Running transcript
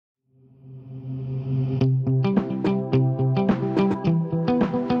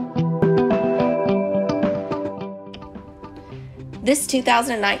This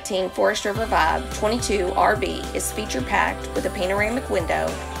 2019 Forest River Vibe 22 RV is feature-packed with a panoramic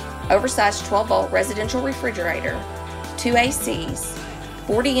window, oversized 12-volt residential refrigerator, 2 ACs,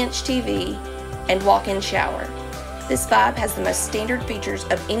 40-inch TV, and walk-in shower. This Vibe has the most standard features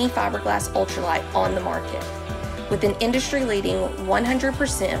of any fiberglass ultralight on the market. With an industry-leading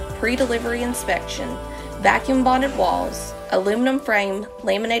 100% pre-delivery inspection, vacuum bonded walls, aluminum frame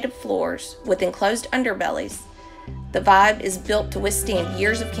laminated floors with enclosed underbellies, the Vibe is built to withstand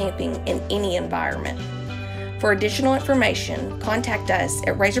years of camping in any environment. For additional information, contact us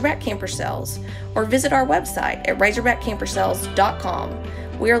at Razorback Camper Sales or visit our website at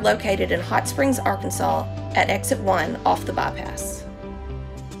razorbackcampersales.com. We are located in Hot Springs, Arkansas at Exit 1 off the bypass.